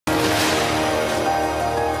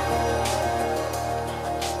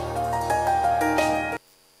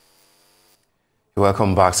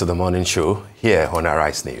Welcome back to the morning show here on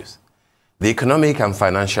Arise News. The Economic and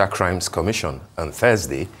Financial Crimes Commission on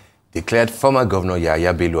Thursday declared former Governor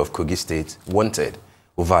Bello of Kogi State wanted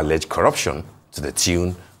over alleged corruption to the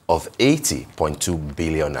tune of 80.2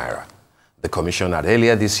 billion naira. The commission had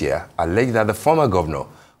earlier this year alleged that the former governor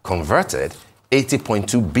converted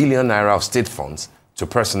 80.2 billion naira of state funds to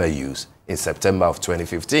personal use in September of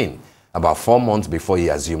 2015, about 4 months before he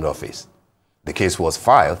assumed office. The case was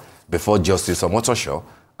filed before Justice Omotosho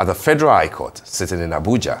at the Federal High Court sitting in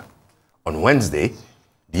Abuja. On Wednesday,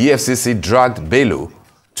 the EFCC dragged Bello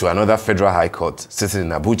to another Federal High Court sitting in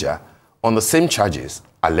Abuja on the same charges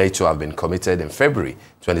alleged to have been committed in February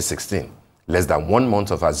 2016, less than 1 month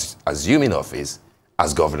of assuming office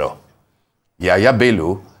as governor.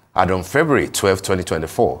 Bello had on February 12,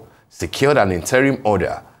 2024, secured an interim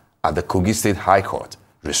order at the Kogi State High Court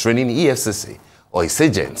restraining EFCC or its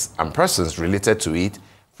agents and persons related to it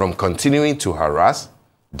from continuing to harass,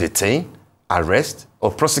 detain, arrest, or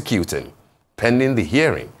prosecute him, pending the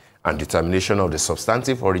hearing and determination of the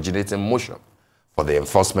substantive originating motion for the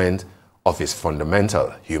enforcement of his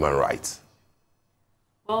fundamental human rights.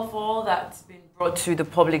 Well, for all that's been brought to the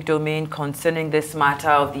public domain concerning this matter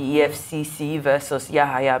of the EFCC versus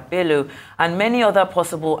Bello and many other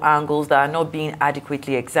possible angles that are not being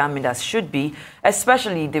adequately examined as should be,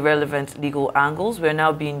 especially the relevant legal angles, we're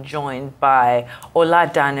now being joined by Ola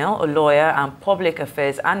Daniel, a lawyer and public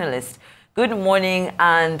affairs analyst. Good morning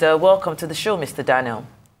and welcome to the show, Mr. Daniel.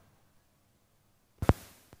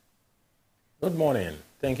 Good morning.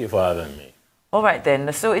 Thank you for having me. All right,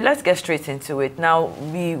 then. So let's get straight into it. Now,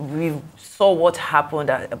 we saw what happened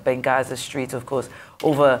at Benghazi Street, of course,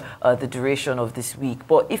 over the duration of this week.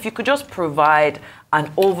 But if you could just provide an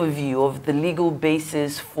overview of the legal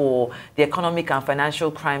basis for the Economic and Financial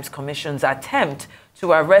Crimes Commission's attempt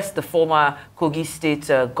to arrest the former Kogi State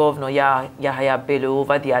Governor Bello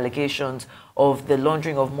over the allegations of the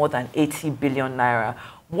laundering of more than 80 billion naira.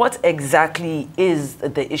 What exactly is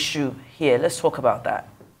the issue here? Let's talk about that.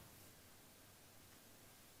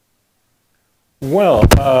 Well,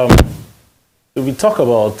 if we talk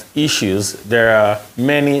about issues, there are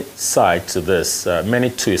many sides to this, many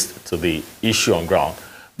twists to the issue on ground.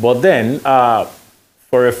 But then,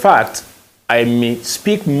 for a fact, I may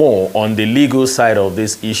speak more on the legal side of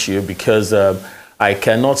this issue because I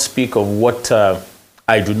cannot speak of what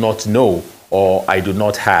I do not know or I do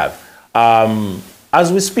not have.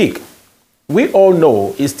 As we speak, we all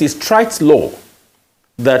know it's the strict law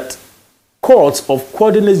that courts of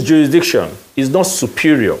coordinate jurisdiction is not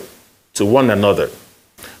superior to one another.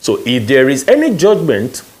 So if there is any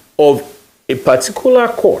judgment of a particular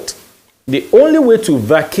court, the only way to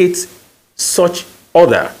vacate such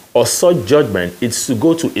order or such judgment is to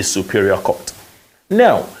go to a superior court.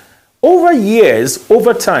 Now, over years,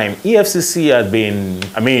 over time, EFCC has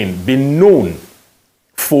been known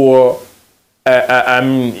for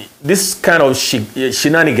this kind of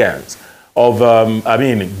shenanigans of,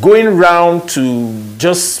 going around to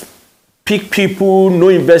just pick people, no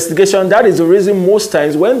investigation. That is the reason most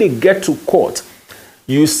times when they get to court,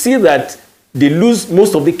 you see that they lose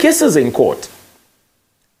most of the cases in court.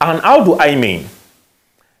 And how do I mean?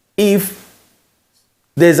 If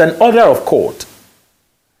there's an order of court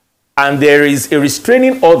and there is a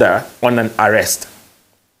restraining order on an arrest,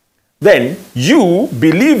 then you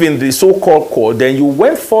believe in the so-called court, then you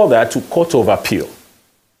went further to court of appeal.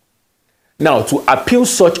 Now, to appeal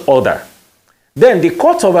such order, then the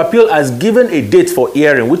Court of Appeal has given a date for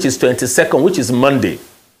hearing, which is 22nd, which is Monday.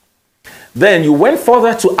 Then you went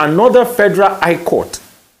further to another Federal High Court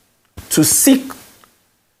to seek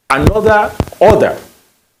another order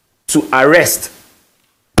to arrest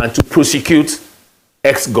and to prosecute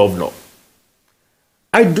ex-governor.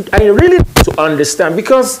 I really need to understand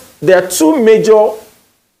because there are two major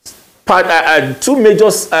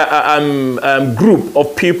group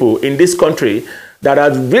of people in this country that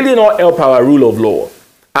has really not helped our rule of law.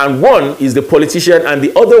 And one is the politician and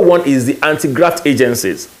the other one is the anti-graft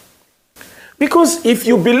agencies. Because if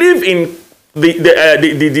you believe in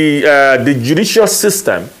the judicial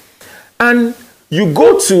system and you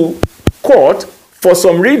go to court for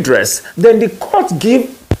some redress, then the court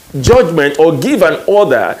give judgment or give an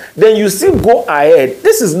order, then you still go ahead.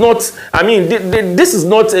 This is not, this is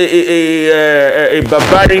not a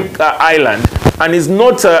barbaric island, and it's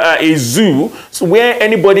not a zoo where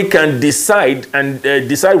anybody can decide and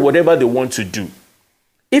decide whatever they want to do.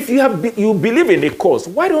 If you believe in a cause,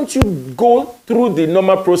 why don't you go through the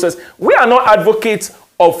normal process? We are not advocates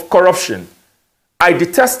of corruption. I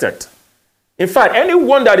detest it. In fact,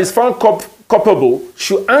 anyone that is found culpable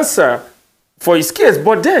should answer for his case.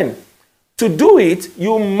 But then, to do it,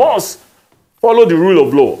 you must follow the rule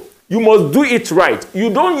of law. You must do it right. You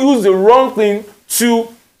don't use the wrong thing to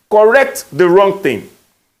correct the wrong thing.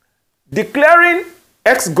 Declaring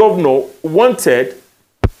ex-governor wanted,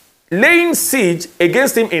 laying siege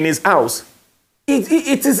against him in his house,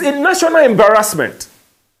 it is a national embarrassment.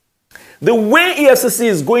 The way EFCC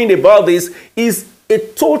is going about this is a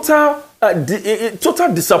total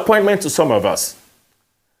disappointment to some of us.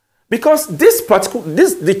 Because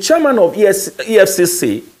the chairman of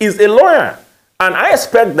EFCC is a lawyer, and I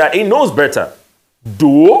expect that he knows better.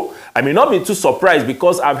 Though, I may not be too surprised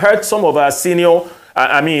because I've heard some of our senior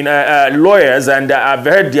lawyers, and I've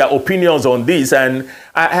heard their opinions on this, and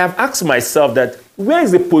I have asked myself that where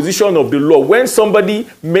is the position of the law when somebody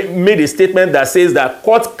made a statement that says that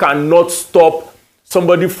court cannot stop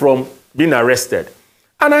somebody from being arrested?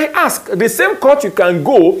 And I ask, the same court you can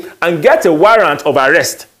go and get a warrant of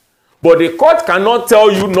arrest, but the court cannot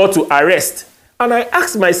tell you not to arrest. And I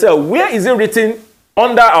ask myself, where is it written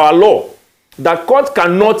under our law that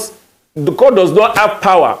the court does not have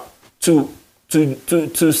power to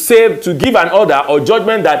give an order or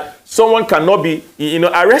judgment that someone cannot be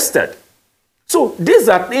arrested? So these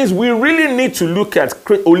are things we really need to look at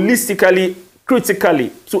holistically,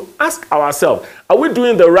 critically, to ask ourselves, are we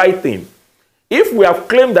doing the right thing? If we have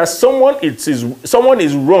claimed that someone is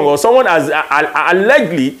wrong or someone has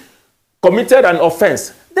allegedly committed an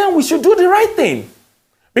offense, then we should do the right thing.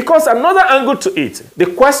 Because another angle to it, the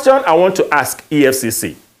question I want to ask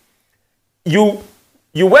EFCC, you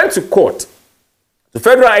went to court, the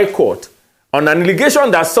Federal High Court, on an allegation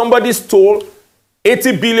that somebody stole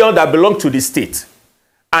 80 billion that belonged to the state.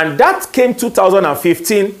 And that came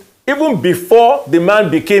 2015, even before the man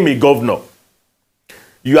became a governor.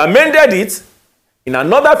 You amended it in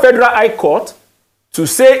another Federal High Court to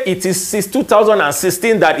say it is since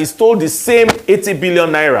 2016 that he stole the same 80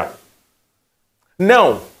 billion naira.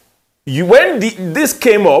 Now, when this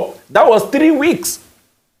came up, that was 3 weeks.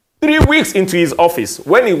 3 weeks into his office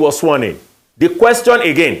when he was sworn in. The question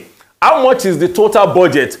again, how much is the total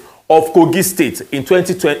budget of Kogi State in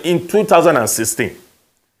 2016?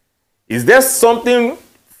 Is there something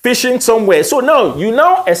fishing somewhere? So now, you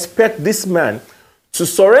now expect this man to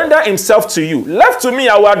surrender himself to you. Left to me,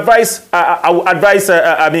 I would advise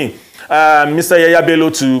Mr. Yaya Bello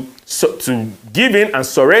to give in and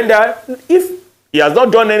surrender. If he has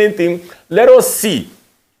not done anything, let us see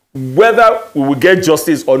whether we will get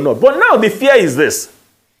justice or not. But now the fear is this.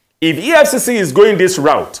 If EFCC is going this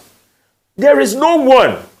route, there is no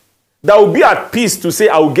one that will be at peace to say,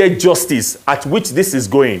 I will get justice at which this is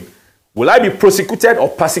going. Will I be prosecuted or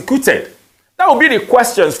persecuted? That will be the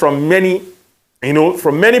questions from many,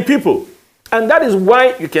 from many people. And that is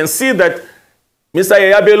why you can see that Mr.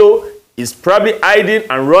 Yaya Bello is probably hiding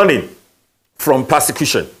and running from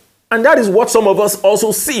persecution. And that is what some of us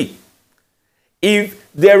also see. If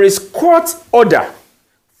there is court order,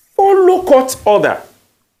 follow court order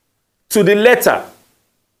to the letter.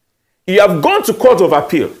 You have gone to court of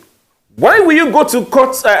appeal. Why will you go to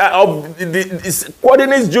court of this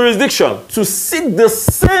coordinate jurisdiction to seek the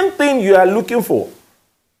same thing you are looking for?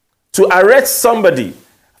 To arrest somebody?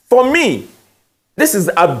 For me, this is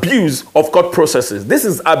abuse of court processes. This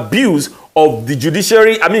is abuse of the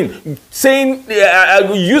judiciary. I mean, saying,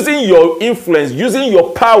 using your influence, using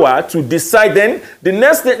your power to decide. Then the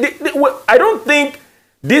next thing, I don't think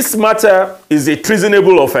this matter is a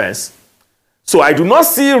treasonable offense. So I do not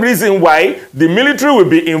see a reason why the military will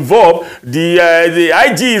be involved, the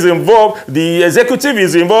IG is involved, the executive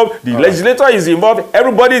is involved, the legislator is involved.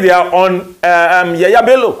 Everybody, they are on Yaya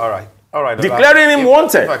Bello. All right. Declaring him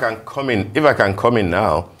wanted. If I can come in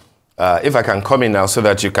now, so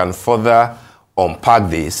that you can further unpack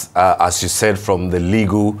this, as you said, from the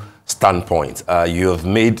legal standpoint. You have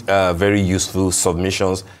made very useful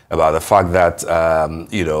submissions about the fact that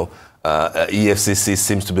EFCC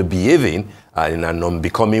seems to be behaving in an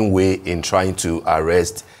unbecoming way in trying to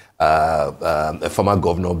arrest a former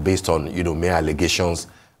governor based on mere allegations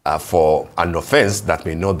for an offense that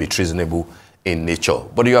may not be treasonable in nature.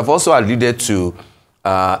 But you have also alluded to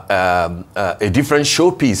a different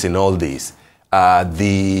showpiece in all this,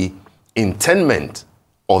 the intentment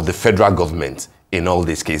of the federal government in all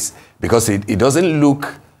this case, because it doesn't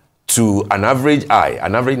look to an average eye,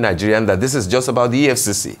 an average Nigerian, that this is just about the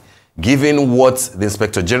EFCC, given what the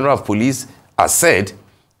Inspector General of Police has said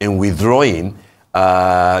in withdrawing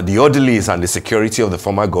the orderlies and the security of the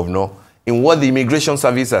former governor, in what the Immigration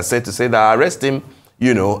Service has said to say that arrest him,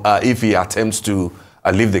 if he attempts to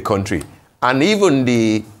leave the country. And even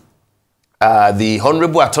the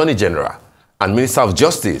Honorable Attorney General and Minister of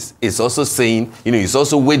Justice is also saying, he's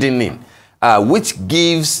also wading in, which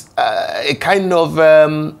gives a kind of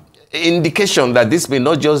indication that this may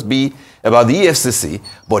not just be about the EFCC,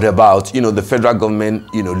 but about, the federal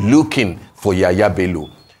government, looking for Yahaya Bello.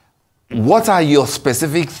 What are your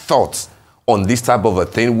specific thoughts on this type of a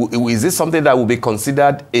thing? Is this something that will be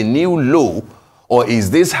considered a new law, or is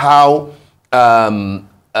this how we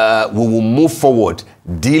will move forward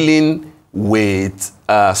dealing with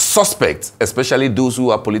suspects, especially those who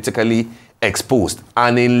are politically exposed?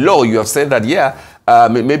 And in law, you have said that,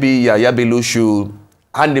 maybe Yahaya Bello should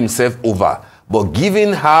hand himself over. But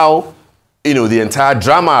given how, the entire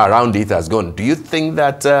drama around it has gone, do you think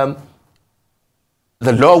that the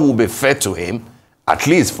law will be fair to him, at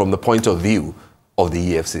least from the point of view of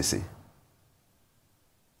the EFCC?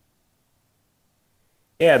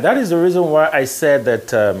 Yeah, that is the reason why I said that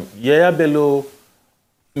Yahaya Bello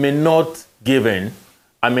may not give in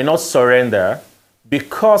and may not surrender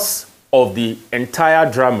because of the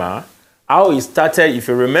entire drama. How it started, if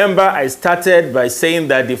you remember, I started by saying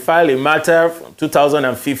that they filed a matter from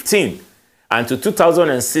 2015 and to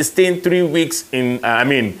 2016, 3 weeks in,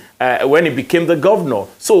 when he became the governor.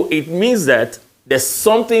 So it means that there's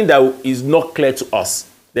something that is not clear to us.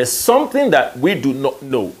 There's something that we do not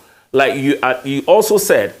know. Like you also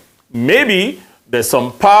said, maybe there's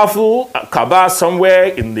some powerful cabal somewhere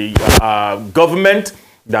in the government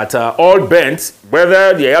that are all bent,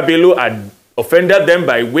 whether the Yahaya Bello had offended them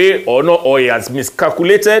by way or not, or he has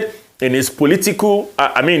miscalculated in his political,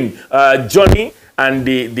 journey, and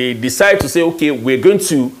they decide to say, okay, we're going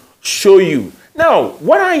to show you. Now,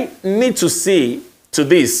 what I need to say to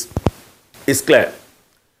this is clear.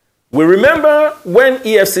 We remember when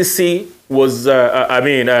EFCC was,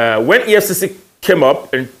 when EFCC came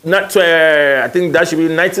up, and I think that should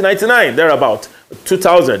be 1999, thereabout,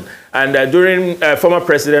 2000, and during former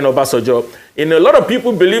President Obasanjo, and a lot of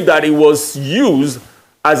people believe that it was used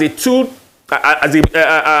as a tool, as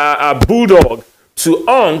a bulldog to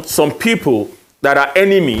hunt some people that are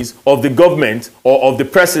enemies of the government or of the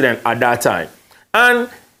president at that time. And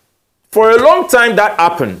for a long time that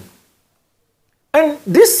happened. And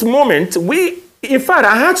this moment, in fact,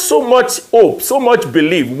 I had so much hope, so much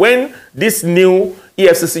belief when this new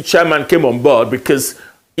EFCC chairman came on board, because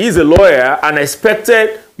he's a lawyer and I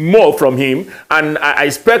expected more from him, and I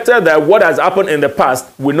expected that what has happened in the past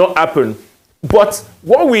will not happen. But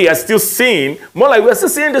what we are still seeing, more like we're still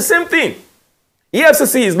seeing the same thing.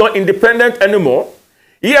 EFCC is not independent anymore.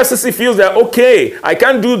 EFCC feels that, okay, I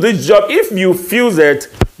can't do this job. If you feel that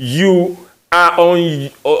you are on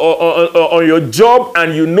your job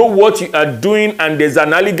and you know what you are doing and there's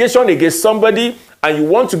an allegation against somebody and you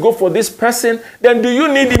want to go for this person, then do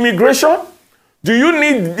you need immigration? Do you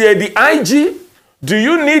need the IG? Do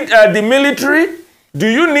you need the military? Do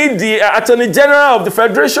you need the Attorney General of the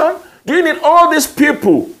Federation? Do you need all these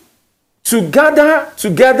people to gather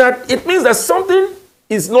together? It means that something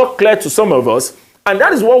is not clear to some of us, and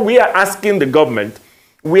that is what we are asking the government.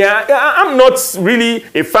 I'm not really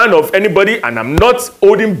a fan of anybody, and I'm not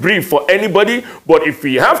holding brief for anybody, but if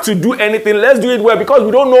we have to do anything, let's do it well, because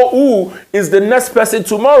we don't know who is the next person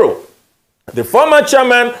tomorrow. The former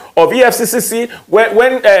chairman of EFCC,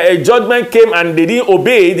 when a judgment came and they didn't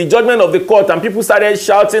obey the judgment of the court, and people started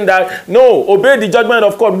shouting that, no, obey the judgment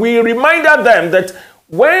of court, we reminded them that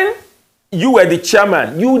when you were the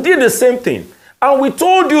chairman, you did the same thing. And we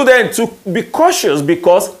told you then to be cautious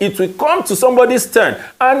because it will come to somebody's turn.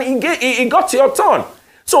 And it got to your turn.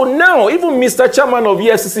 So now, even Mr. Chairman of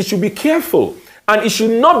EFCC should be careful. And it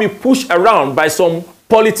should not be pushed around by some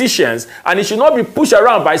politicians. And it should not be pushed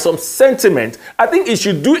around by some sentiment. I think he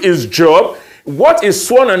should do his job, what is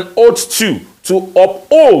sworn an oath to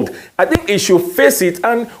uphold. I think he should face it.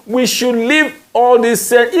 And we should leave all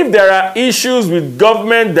this. If there are issues with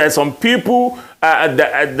government, there are some people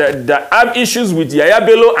that have issues with Yahaya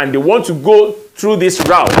Bello and they want to go through this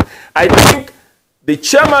route. I think the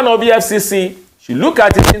chairman of the EFCC should look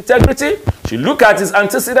at his integrity, should look at his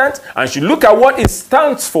antecedent, and should look at what it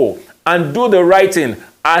stands for and do the right thing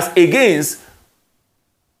as against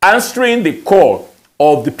answering the call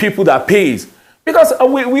of the people that pays. Because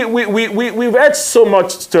we've heard so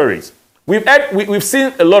much stories. We've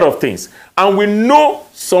seen a lot of things. And we know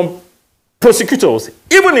some prosecutors,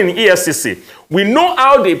 even in EFCC, we know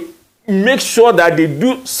how they make sure that they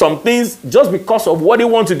do some things just because of what they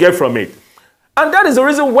want to get from it. And that is the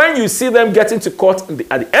reason when you see them getting to court at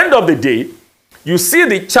the end of the day, you see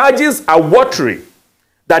the charges are watery,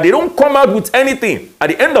 that they don't come out with anything at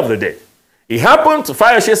the end of the day. It happened to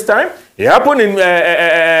Fayoshe's time. It happened in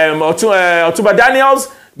Otuba Daniels,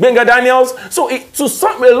 Benga Daniels. So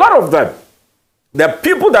a lot of them, The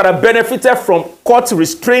people that are benefited from court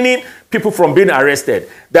restraining people from being arrested.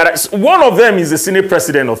 One of them is the Senate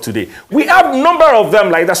president of today. We have a number of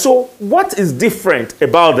them like that. So what is different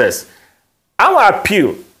about this? Our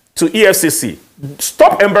appeal to EFCC,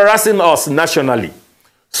 stop embarrassing us nationally.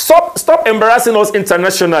 Stop embarrassing us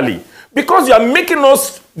internationally. Because you are making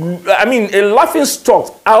us, a laughing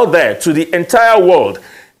stock out there to the entire world.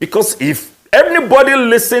 Because if everybody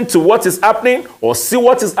listen to what is happening or see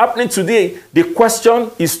what is happening today, the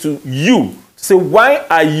question is to you. Say, why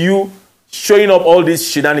are you showing up all these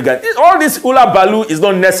shenanigans? All this hula baloo is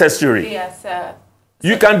not necessary. Yes, sir.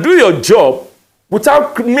 You can do your job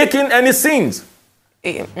without making any scenes.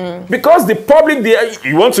 Because the public,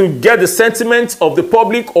 you want to get the sentiment of the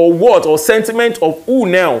public or what? Or sentiment of who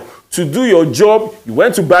now? To do your job, you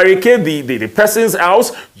went to barricade the person's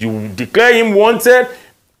house, you declare him wanted.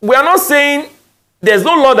 We are not saying there's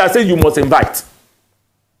no law that says you must invite.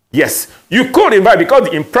 Yes, you could invite because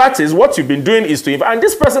in practice, what you've been doing is to invite. And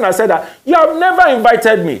this person has said that you have never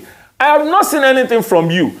invited me. I have not seen anything from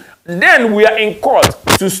you. Then we are in court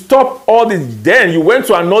to stop all this. Then you went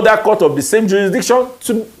to another court of the same jurisdiction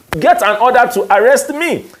to get an order to arrest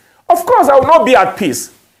me. Of course, I will not be at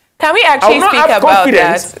peace. Can we actually speak about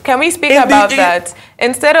that? Can we speak about that?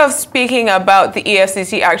 Instead of speaking about the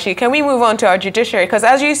EFCC, actually, can we move on to our judiciary? Because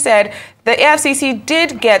as you said, the EFCC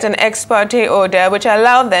did get an ex parte order which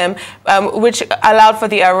allowed them, which allowed for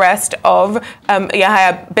the arrest of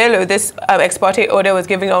Yahaya Bello. This ex parte order was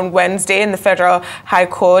given on Wednesday in the Federal High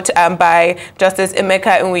Court by Justice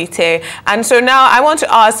Emeka Nwite. And so now I want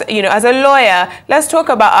to ask, as a lawyer, let's talk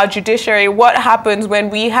about our judiciary. What happens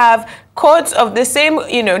when we have courts of the same,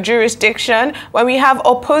 jurisdiction, when we have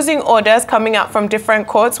opposing orders coming out from different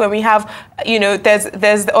courts, when we have,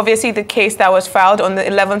 there's obviously the case that was filed on the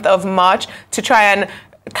 11th of March to try and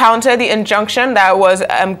counter the injunction that was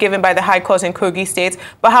given by the High Court in Kogi State.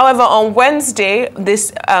 But however, on Wednesday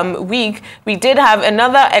this week, we did have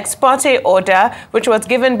another ex parte order, which was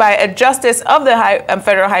given by a justice of the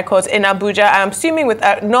Federal High Court in Abuja, I'm assuming with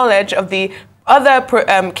knowledge of the other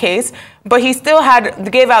case, but he still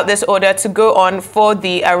gave out this order to go on for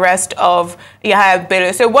the arrest of Yahaya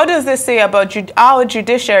Bello. So what does this say about our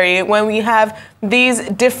judiciary when we have these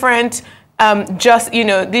different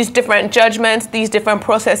these different judgments, these different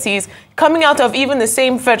processes coming out of even the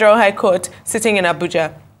same Federal High Court sitting in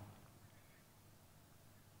Abuja?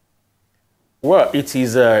 Well, it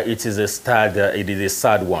is a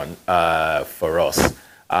sad one for us,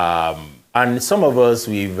 and some of us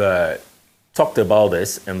we've talked about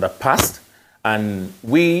this in the past, and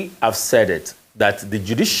we have said it, that the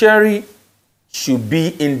judiciary should be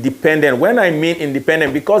independent. When I mean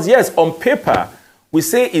independent, because yes, on paper, we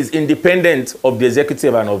say it's independent of the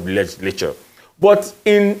executive and of the legislature. But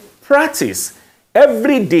in practice,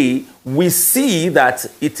 every day, we see that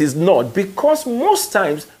it is not, because most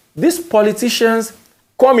times, these politicians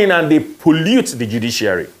come in and they pollute the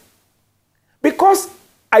judiciary. Because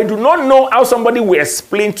I do not know how somebody will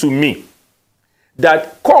explain to me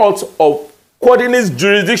that courts of coordinate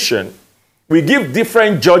jurisdiction will give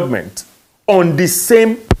different judgment on the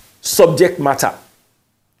same subject matter.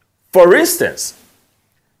 For instance,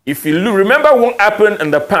 if you remember what happened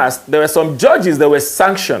in the past, there were some judges that were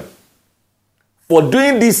sanctioned for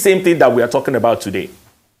doing this same thing that we are talking about today.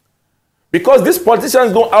 Because these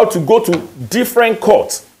politicians know how to go to different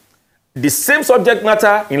courts, the same subject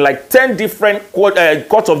matter in like 10 different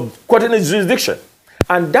courts of coordinate jurisdiction.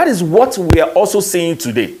 And that is what we are also seeing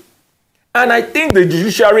today. And I think the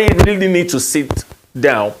judiciary really need to sit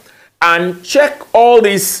down and check all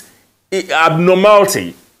this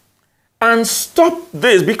abnormality and stop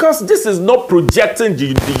this, because this is not projecting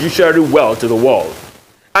the judiciary well to the world.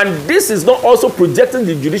 And this is not also projecting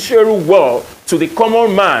the judiciary well to the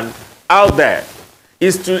common man out there.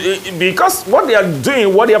 Because what they are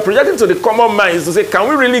doing, what they are projecting to the common man is to say, can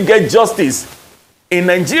we really get justice in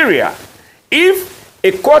Nigeria? If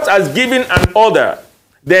a court has given an order,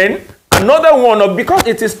 then another one, because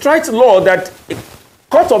it is straight law that a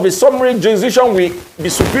court of a summary jurisdiction will be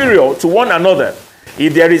superior to one another.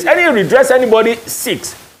 If there is any redress anybody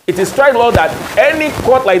seeks, it is straight law that any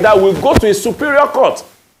court like that will go to a superior court.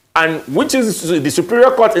 And which is the superior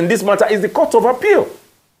court in this matter is the Court of Appeal.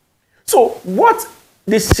 So what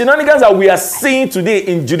the shenanigans that we are seeing today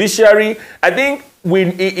in judiciary, I think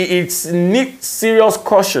it needs serious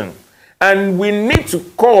caution. And we need to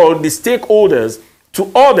call the stakeholders to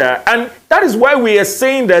order. And that is why we are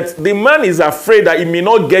saying that the man is afraid that he may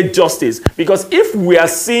not get justice. Because if we are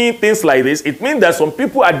seeing things like this, it means that some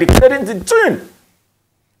people are dictating the tune.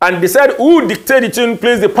 And they said, who dictates the tune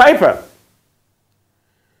plays the piper.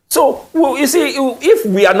 So, well, you see, if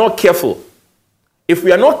we are not careful, if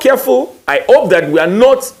we are not careful, I hope that we are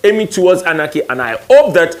not aiming towards anarchy, and I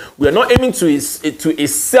hope that we are not aiming to a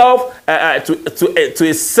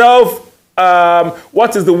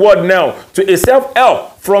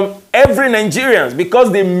self-help from every Nigerian,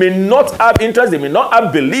 because they may not have interest, they may not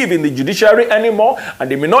have belief in the judiciary anymore, and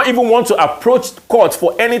they may not even want to approach court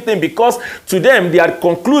for anything, because to them, they had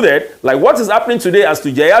concluded, like what is happening today as to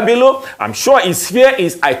Yahaya Bello, I'm sure his fear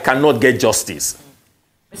is, I cannot get justice.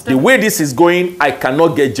 The way this is going, I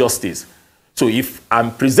cannot get justice. So if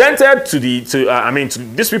I'm presented to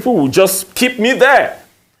these people who just keep me there.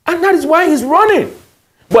 And that is why he's running.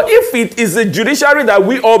 But if it is a judiciary that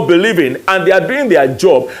we all believe in, and they are doing their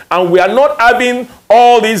job, and we are not having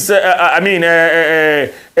all these,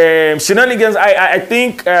 shenanigans, I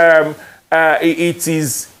think it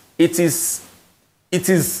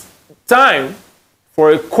is time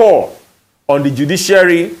for a call on the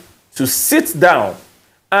judiciary to sit down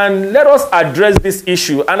and let us address this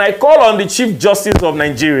issue. And I call on the Chief Justice of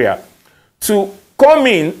Nigeria to come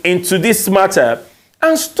into this matter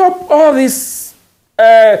and stop all this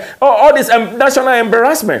national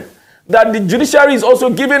embarrassment that the judiciary is also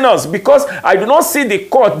giving us, because I do not see the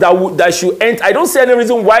court that should enter. I don't see any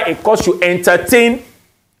reason why a court should entertain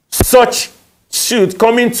such suit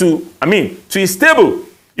coming to his table.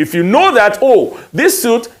 If you know that, oh, this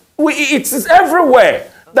suit, it is everywhere,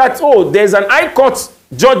 that, oh, there's an high court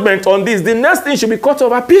judgment on this, the next thing should be court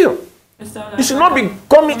of appeal. You should not be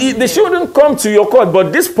coming, they shouldn't come to your court.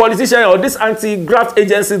 But this politician or this anti-graft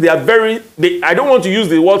agency, they are I don't want to use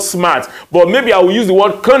the word smart, but maybe I will use the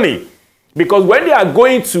word cunning. Because when they are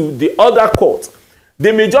going to the other court,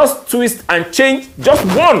 they may just twist and change just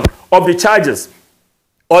one of the charges,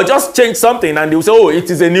 or just change something, and they will say, oh,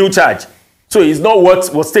 it is a new charge. So it's not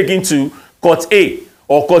what was taken to court A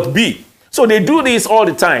or court B. So they do this all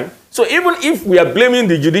the time. So even if we are blaming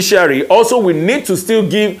the judiciary, also we need to still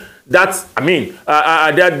give that,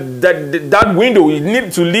 that window, we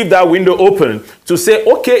need to leave that window open to say,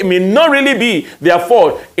 okay, it may not really be their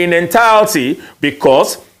fault in entirety,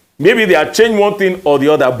 because maybe they have changed one thing or the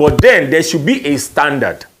other, but then there should be a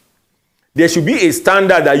standard. There should be a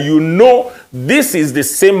standard that you know this is the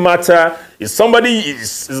same matter. It's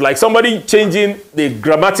like somebody changing the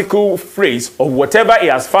grammatical phrase of whatever he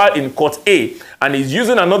has filed in court A and is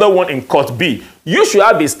using another one in court B. You should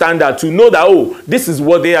have a standard to know that, oh, this is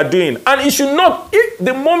what they are doing. And it should not, if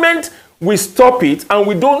the moment we stop it and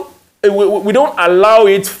we don't allow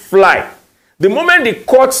it fly, the moment the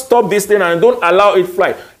court stop this thing and don't allow it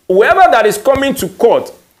fly, whoever that is coming to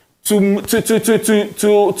court to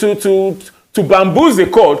bamboozle the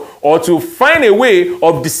court or to find a way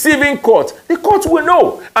of deceiving court, the court will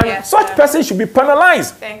know. And yes, such person should be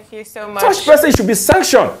penalized. Thank you so much. Such person should be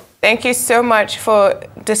sanctioned. Thank you so much for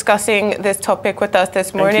discussing this topic with us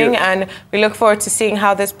this morning. And we look forward to seeing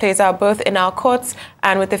how this plays out both in our courts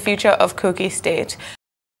and with the future of Kogi State.